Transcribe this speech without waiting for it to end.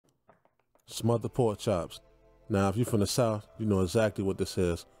Smothered pork chops. Now, if you're from the South, you know exactly what this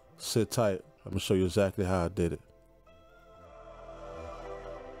is. Sit tight. I'm gonna show you exactly how I did it.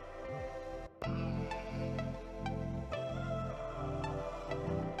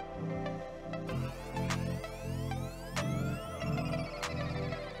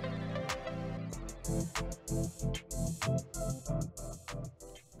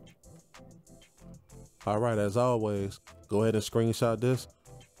 Alright, as always, go ahead and screenshot this,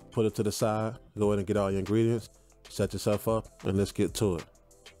 put it to the side, go ahead and get all your ingredients, set yourself up, and let's get to it.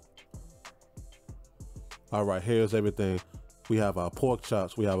 Alright, here's everything. We have our pork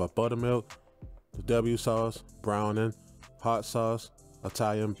chops, we have our buttermilk, the W sauce, browning, hot sauce,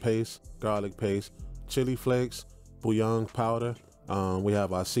 Italian paste, garlic paste, chili flakes, bouillon powder, we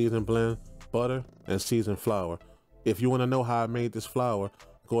have our seasoned blend, butter, and seasoned flour. If you want to know how I made this flour,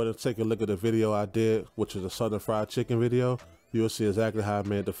 go ahead and take a look at the video I did, which is a Southern fried chicken video. You'll see exactly how I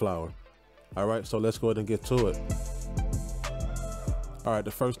made the flour. Alright, so let's go ahead and get to it. Alright,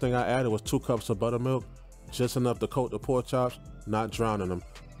 the first thing I added was 2 cups of buttermilk, just enough to coat the pork chops, not drowning them.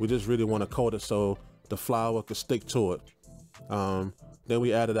 We just really want to coat it so the flour can stick to it. Then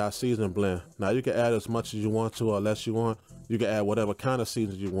we added our seasoning blend. Now you can add as much as you want to or less you want. You can add whatever kind of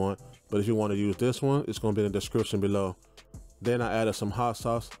seasoning you want, but if you want to use this one, it's going to be in the description below. Then I added some hot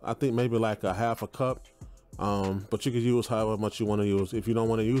sauce. I think maybe like a half a cup, but you can use however much you want to use. If you don't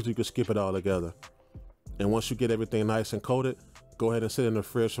want to use it, you can skip it all together. And once you get everything nice and coated, go ahead and sit in the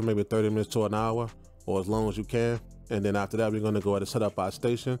fridge for maybe 30 minutes to an hour, or as long as you can. And then after that, we're going to go ahead and set up our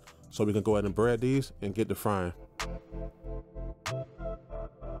station so we can go ahead and bread these and get to frying.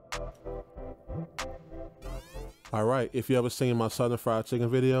 Alright, if you ever seen my Southern fried chicken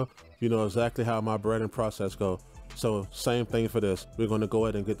video, you know exactly how my breading process goes. So same thing for this. We're going to go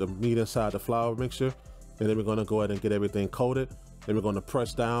ahead and get the meat inside the flour mixture, and then we're going to go ahead and get everything coated. Then we're going to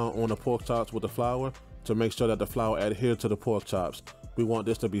press down on the pork chops with the flour to make sure that the flour adheres to the pork chops. We want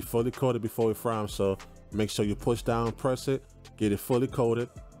this to be fully coated before we fry them, so make sure you push down, press it, get it fully coated,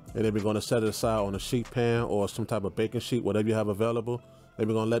 and then we're going to set it aside on a sheet pan or some type of baking sheet, whatever you have available. And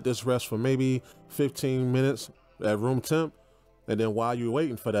we're going to let this rest for maybe 15 minutes at room temp. And then while you're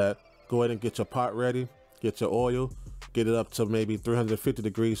waiting for that, go ahead and get your pot ready. Get your oil, get it up to maybe 350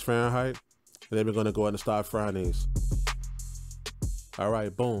 degrees Fahrenheit, and then we're gonna go ahead and start frying these. All right,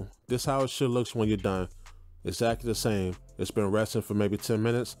 boom. This is how it should look when you're done. Exactly the same. It's been resting for maybe 10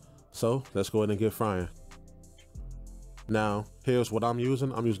 minutes, so let's go ahead and get frying. Now, here's what I'm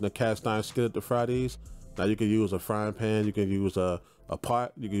using. I'm using a cast iron skillet to fry these. Now you can use a frying pan, you can use a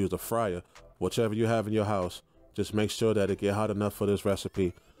pot, you can use a fryer, whichever you have in your house. Just make sure that it get hot enough for this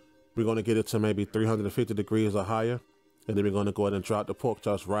recipe. We're going to get it to maybe 350 degrees or higher, and then we're going to go ahead and drop the pork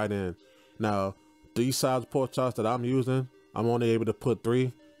chops right in. Now, these size pork chops that I'm using, I'm only able to put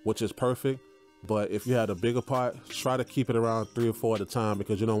 3, which is perfect. But if you had a bigger pot, try to keep it around 3 or 4 at a time,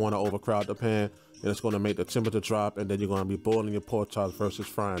 because you don't want to overcrowd the pan, and it's going to make the temperature drop, and then you're going to be boiling your pork chops versus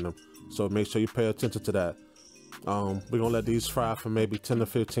frying them. So make sure you pay attention to that. We're going to let these fry for maybe 10 to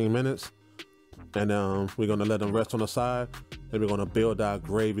 15 minutes. And we're going to let them rest on the side, and we're going to build our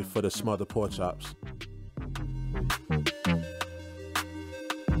gravy for the smothered pork chops.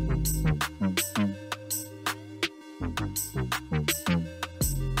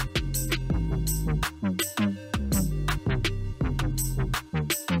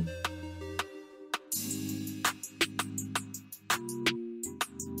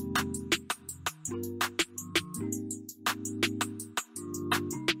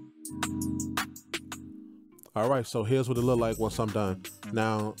 Alright, so here's what it look like once I'm done.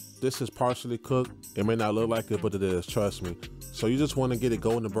 Now, this is partially cooked. It may not look like it, but it is, trust me. So you just want to get it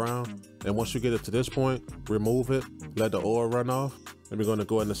golden brown, and once you get it to this point, remove it, let the oil run off, and we're going to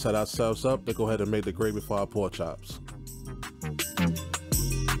go ahead and set ourselves up to go ahead and make the gravy for our pork chops.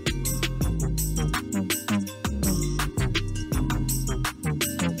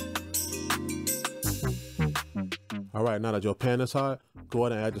 Alright, now that your pan is hot, go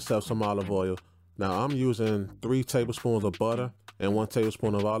ahead and add yourself some olive oil. Now I'm using 3 tablespoons of butter and 1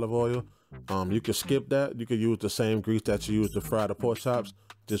 tablespoon of olive oil. You can skip that. You can use the same grease that you use to fry the pork chops.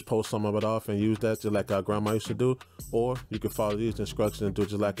 Just pull some of it off and use that just like our grandma used to do. Or you can follow these instructions and do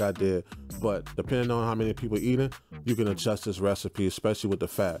just like I did. But depending on how many people eating, you can adjust this recipe, especially with the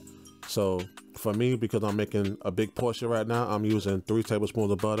fat. So for me, because I'm making a big portion right now, I'm using 3 tablespoons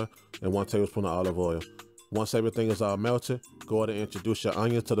of butter and 1 tablespoon of olive oil. Once everything is all melted, go ahead and introduce your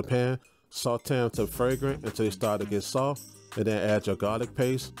onions to the pan. Saute them to fragrant until they start to get soft, and then add your garlic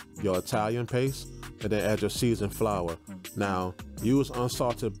paste, your Italian paste, and then add your seasoned flour. Now, use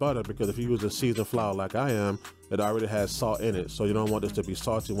unsalted butter, because if you use a seasoned flour like I am, it already has salt in it, so you don't want this to be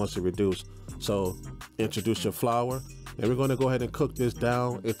salty once it reduces. So introduce your flour, and we're going to go ahead and cook this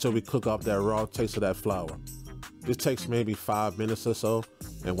down until we cook off that raw taste of that flour. This takes maybe 5 minutes or so,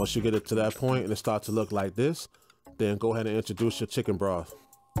 and once you get it to that point and it starts to look like this, then go ahead and introduce your chicken broth.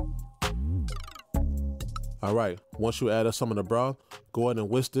 All right, once you add some of the broth, go ahead and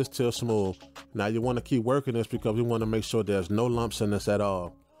whisk this till smooth. Now you want to keep working this because we want to make sure there's no lumps in this at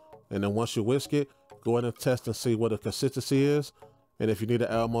all. And then once you whisk it, go ahead and test and see what the consistency is. And if you need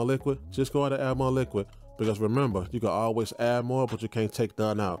to add more liquid, just go ahead and add more liquid. Because remember, you can always add more, but you can't take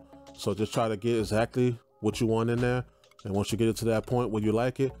none out. So just try to get exactly what you want in there. And once you get it to that point where you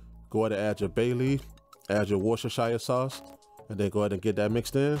like it, go ahead and add your bay leaf, add your Worcestershire sauce, and then go ahead and get that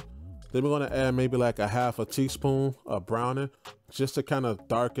mixed in. Then we're going to add maybe like a half a teaspoon of browning, just to kind of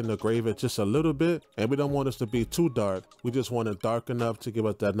darken the gravy just a little bit. And we don't want this to be too dark. We just want it dark enough to give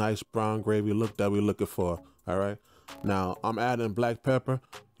us that nice brown gravy look that we're looking for. All right. Now I'm adding black pepper.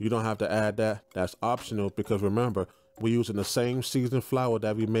 You don't have to add that. That's optional, because remember, we're using the same seasoned flour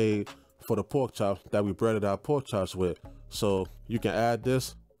that we made for the pork chops that we breaded our pork chops with. So you can add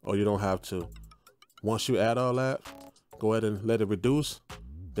this or you don't have to. Once you add all that, go ahead and let it reduce.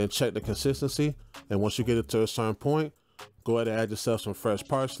 Then check the consistency, and once you get it to a certain point, go ahead and add yourself some fresh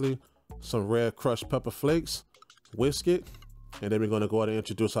parsley, some red crushed pepper flakes, whisk it, and then we're going to go ahead and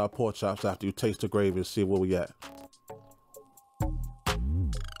introduce our pork chops after you taste the gravy and see where we at.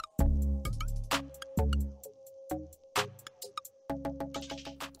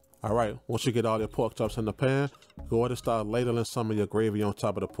 All right, once you get all your pork chops in the pan, go ahead and start ladling some of your gravy on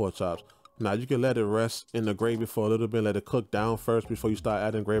top of the pork chops. Now you can let it rest in the gravy for a little bit, let it cook down first before you start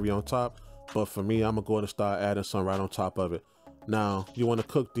adding gravy on top. But for me, I'm gonna go ahead and start adding some right on top of it. Now you wanna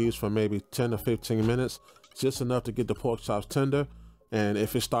cook these for maybe 10 to 15 minutes, just enough to get the pork chops tender. And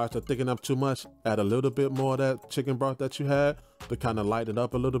if it starts to thicken up too much, add a little bit more of that chicken broth that you had to kind of lighten it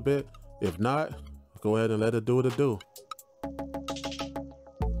up a little bit. If not, go ahead and let it do what it do.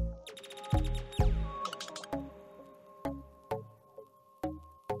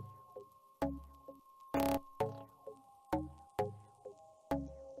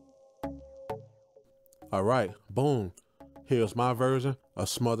 All right, boom. Here's my version of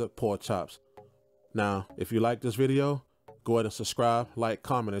smothered pork chops. Now, if you like this video, go ahead and subscribe, like,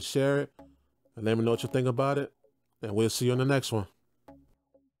 comment, and share it. And let me know what you think about it. And we'll see you in the next one.